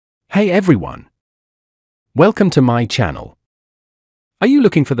Hey everyone! Welcome to my channel. Are you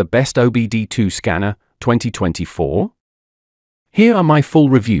looking for the best OBD2 scanner 2024? Here are my full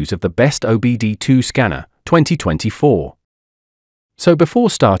reviews of the best OBD2 scanner 2024. So before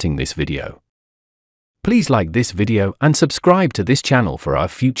starting this video, please like this video and subscribe to this channel for our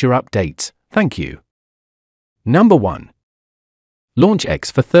future updates. Thank you. Number 1. Launch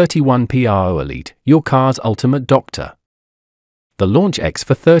X for 31PRO Elite, your car's ultimate doctor. The Launch X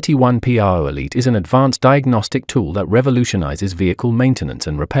for 31PRO Elite is an advanced diagnostic tool that revolutionizes vehicle maintenance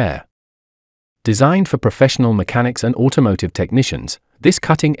and repair. Designed for professional mechanics and automotive technicians, this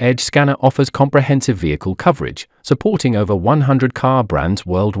cutting-edge scanner offers comprehensive vehicle coverage, supporting over 100 car brands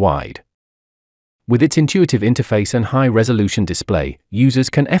worldwide. With its intuitive interface and high-resolution display,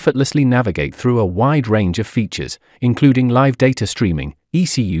 users can effortlessly navigate through a wide range of features, including live data streaming,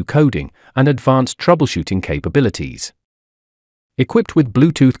 ECU coding, and advanced troubleshooting capabilities. Equipped with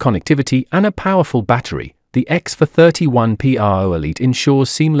Bluetooth connectivity and a powerful battery, the X for 31PRO Elite ensures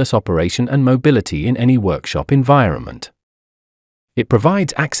seamless operation and mobility in any workshop environment. It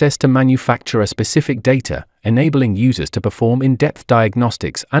provides access to manufacturer-specific data, enabling users to perform in-depth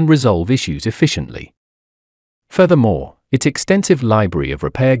diagnostics and resolve issues efficiently. Furthermore, its extensive library of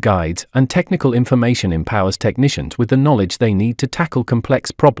repair guides and technical information empowers technicians with the knowledge they need to tackle complex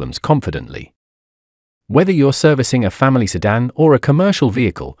problems confidently. Whether you're servicing a family sedan or a commercial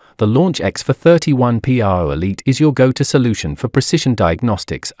vehicle, the Launch X for 31PRO Elite is your go-to solution for precision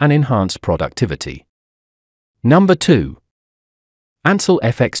diagnostics and enhanced productivity. Number 2. ANCEL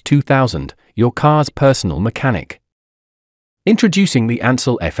FX2000, your car's personal mechanic. Introducing the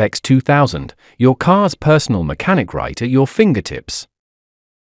ANCEL FX2000, your car's personal mechanic right at your fingertips.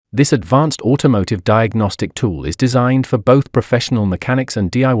 This advanced automotive diagnostic tool is designed for both professional mechanics and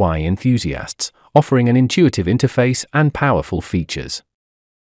DIY enthusiasts, offering an intuitive interface and powerful features.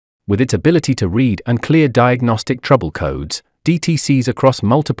 With its ability to read and clear diagnostic trouble codes, DTCs across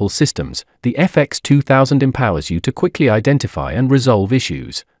multiple systems, the FX2000 empowers you to quickly identify and resolve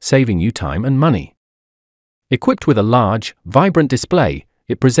issues, saving you time and money. Equipped with a large, vibrant display,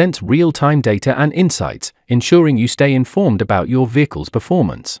 it presents real-time data and insights, ensuring you stay informed about your vehicle's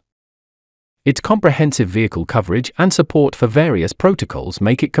performance. Its comprehensive vehicle coverage and support for various protocols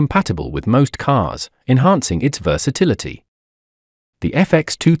make it compatible with most cars, enhancing its versatility. The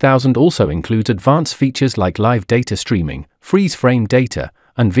FX2000 also includes advanced features like live data streaming, freeze-frame data,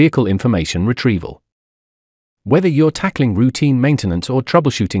 and vehicle information retrieval. Whether you're tackling routine maintenance or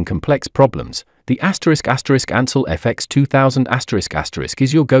troubleshooting complex problems, the ANCEL FX2000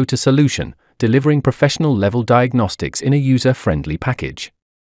 is your go-to solution, delivering professional-level diagnostics in a user-friendly package.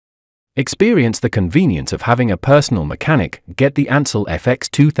 Experience the convenience of having a personal mechanic. Get the ANCEL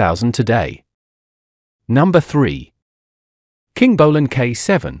FX2000 today. Number 3. KINGBOLEN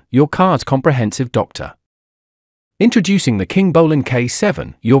K7, your car's comprehensive doctor. Introducing the KINGBOLEN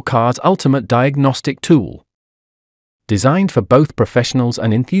K7, your car's ultimate diagnostic tool. Designed for both professionals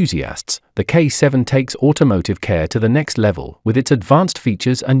and enthusiasts, the K7 takes automotive care to the next level with its advanced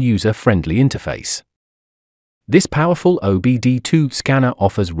features and user-friendly interface. This powerful OBD2 scanner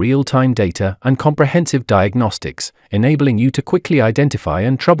offers real-time data and comprehensive diagnostics, enabling you to quickly identify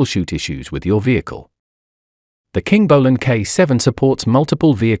and troubleshoot issues with your vehicle. The KINGBOLEN K7 supports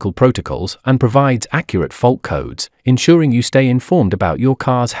multiple vehicle protocols and provides accurate fault codes, ensuring you stay informed about your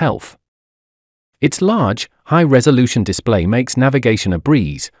car's health. Its large, high-resolution display makes navigation a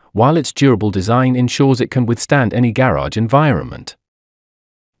breeze, while its durable design ensures it can withstand any garage environment.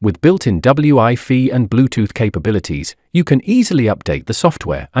 With built-in Wi-Fi and Bluetooth capabilities, you can easily update the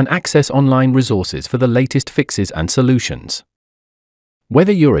software and access online resources for the latest fixes and solutions.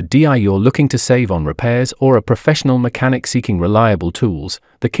 Whether you're a DIY looking to save on repairs or a professional mechanic seeking reliable tools,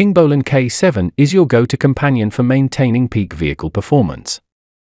 the KINGBOLEN K7 is your go-to companion for maintaining peak vehicle performance.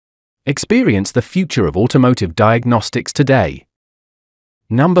 Experience the future of automotive diagnostics today.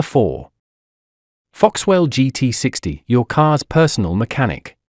 Number 4. Foxwell GT60, your car's personal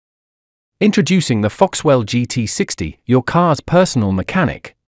mechanic. Introducing the Foxwell GT60, your car's personal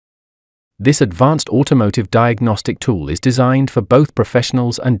mechanic. This advanced automotive diagnostic tool is designed for both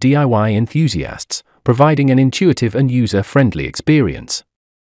professionals and DIY enthusiasts, providing an intuitive and user-friendly experience.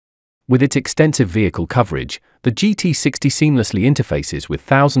 With its extensive vehicle coverage, the GT60 seamlessly interfaces with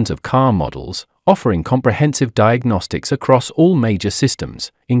thousands of car models, offering comprehensive diagnostics across all major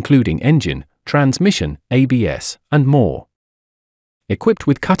systems, including engine, transmission, ABS, and more. Equipped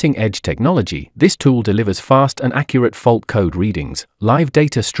with cutting-edge technology, this tool delivers fast and accurate fault code readings, live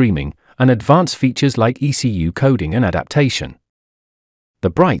data streaming, and advanced features like ECU coding and adaptation. The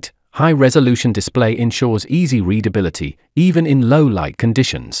bright, high-resolution display ensures easy readability, even in low-light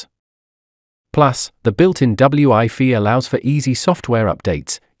conditions. Plus, the built-in WIP allows for easy software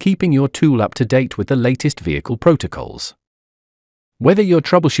updates, keeping your tool up to date with the latest vehicle protocols. Whether you're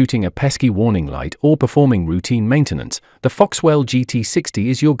troubleshooting a pesky warning light or performing routine maintenance, the Foxwell GT60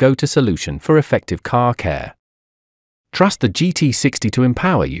 is your go-to solution for effective car care. Trust the GT60 to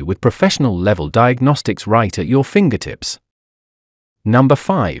empower you with professional-level diagnostics right at your fingertips. Number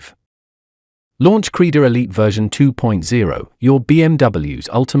 5. Launch Creader Elite version 2.0, your BMW's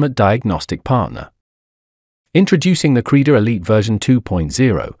ultimate diagnostic partner. Introducing the Creader Elite version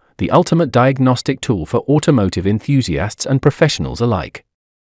 2.0, the ultimate diagnostic tool for automotive enthusiasts and professionals alike.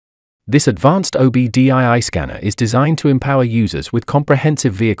 This advanced OBD2 scanner is designed to empower users with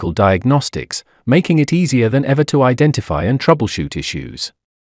comprehensive vehicle diagnostics, making it easier than ever to identify and troubleshoot issues.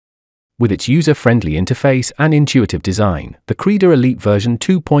 With its user-friendly interface and intuitive design, the Creader Elite version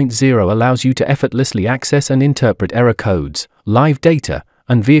 2.0 allows you to effortlessly access and interpret error codes, live data,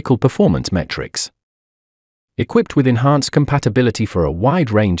 and vehicle performance metrics. Equipped with enhanced compatibility for a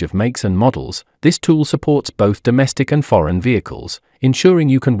wide range of makes and models, this tool supports both domestic and foreign vehicles, ensuring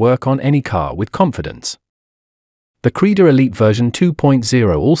you can work on any car with confidence. The Creader Elite version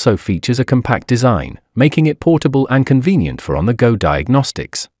 2.0 also features a compact design, making it portable and convenient for on-the-go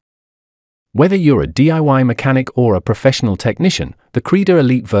diagnostics. Whether you're a DIY mechanic or a professional technician, the Creader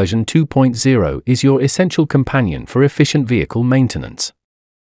Elite version 2.0 is your essential companion for efficient vehicle maintenance.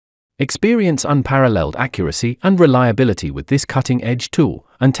 Experience unparalleled accuracy and reliability with this cutting-edge tool,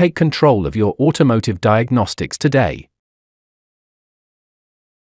 and take control of your automotive diagnostics today.